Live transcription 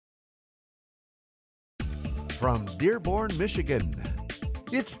From Dearborn, Michigan,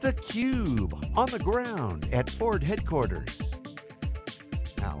 it's theCUBE, on the ground at Ford headquarters.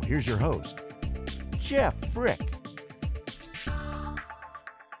 Now, here's your host, Jeff Frick.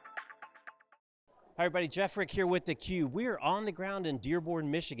 Hi everybody, Jeff Frick here with theCUBE. We are on the ground in Dearborn,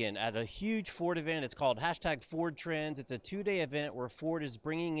 Michigan at a huge Ford event. It's called #FordTrends. It's a two-day event where Ford is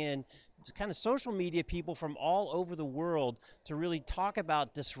bringing in kind of social media people from all over the world to really talk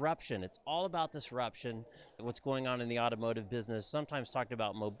about disruption. It's all about disruption, what's going on in the automotive business. Sometimes talked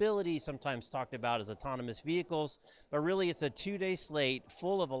about mobility, sometimes talked about as autonomous vehicles, but really it's a two-day slate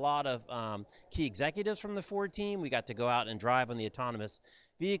full of a lot of key executives from the Ford team. We got to go out and drive on the autonomous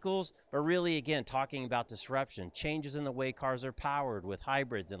vehicles, but really again talking about disruption, changes in the way cars are powered with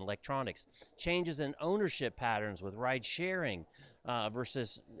hybrids and electronics, changes in ownership patterns with ride sharing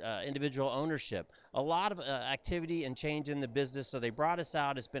versus individual ownership. A lot of activity and change in the business, so they brought us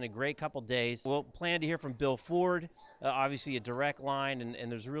out. It's been a great couple days. We'll plan to hear from Bill Ford, obviously a direct line,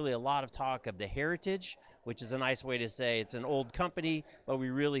 and there's really a lot of talk of the heritage, which is a nice way to say it's an old company, but we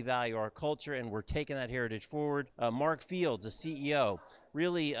really value our culture and we're taking that heritage forward. Mark Fields, the CEO,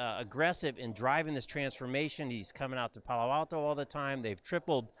 really aggressive in driving this transformation. He's coming out to Palo Alto all the time. They've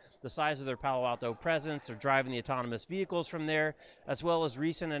tripled the size of their Palo Alto presence. They're driving the autonomous vehicles from there, as well as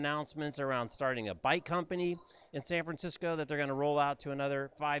recent announcements around starting a bike company in San Francisco that they're going to roll out to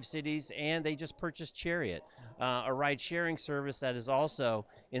another 5 cities, and they just purchased Chariot, a ride-sharing service that is also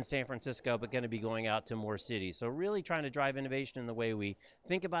in San Francisco, but going to be going out to more cities. So really trying to drive innovation in the way we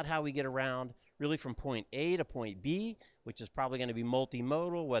think about how we get around, really from point A to point B, which is probably going to be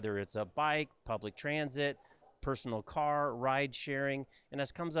multimodal, whether it's a bike, public transit, personal car, ride sharing, and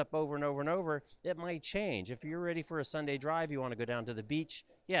as comes up over and over and over, it might change. If you're ready for a Sunday drive, you want to go down to the beach,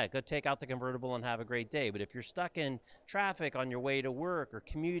 yeah, go take out the convertible and have a great day. But if you're stuck in traffic on your way to work or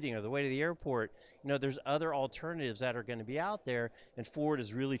commuting or the way to the airport, you know, there's other alternatives that are going to be out there, and Ford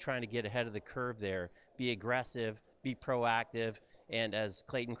is really trying to get ahead of the curve there, be aggressive, be proactive, and as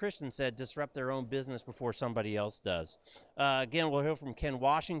Clayton Christian said, disrupt their own business before somebody else does. Again, we'll hear from Ken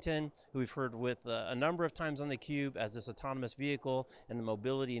Washington, who we've heard with a number of times on theCUBE as this autonomous vehicle and the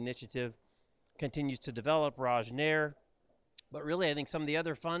mobility initiative continues to develop. Raj Nair. But really, I think some of the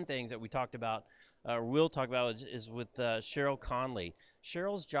other fun things that we talked about, or will talk about, is with Cheryl Conley.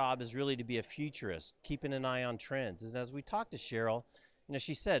 Cheryl's job is really to be a futurist, keeping an eye on trends. And as we talked to Cheryl, you know,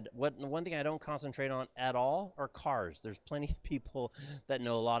 she said, one thing I don't concentrate on at all are cars. There's plenty of people that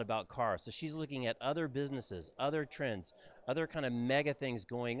know a lot about cars. So she's looking at other businesses, other trends, other kind of mega things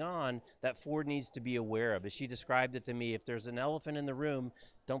going on that Ford needs to be aware of. As she described it to me, if there's an elephant in the room,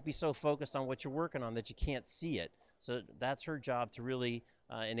 don't be so focused on what you're working on that you can't see it. So that's her job, to really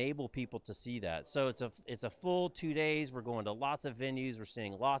enable people to see that. So it's a full 2 days. We're going to lots of venues. We're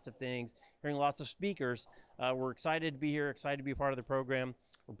seeing lots of things, hearing lots of speakers. We're excited to be here, excited to be part of the program.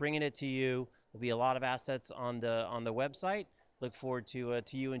 We're bringing it to you. There'll be a lot of assets on the website. Look forward to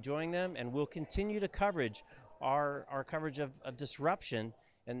you enjoying them, and we'll continue to coverage our coverage of disruption,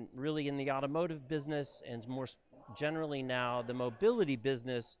 and really in the automotive business, and more generally now the mobility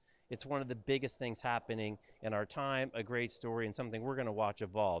business. It's one of the biggest things happening in our time, a great story, and something we're going to watch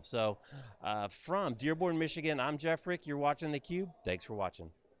evolve. So from Dearborn, Michigan, I'm Jeff Frick. You're watching theCUBE. Thanks for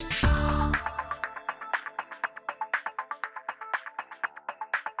watching.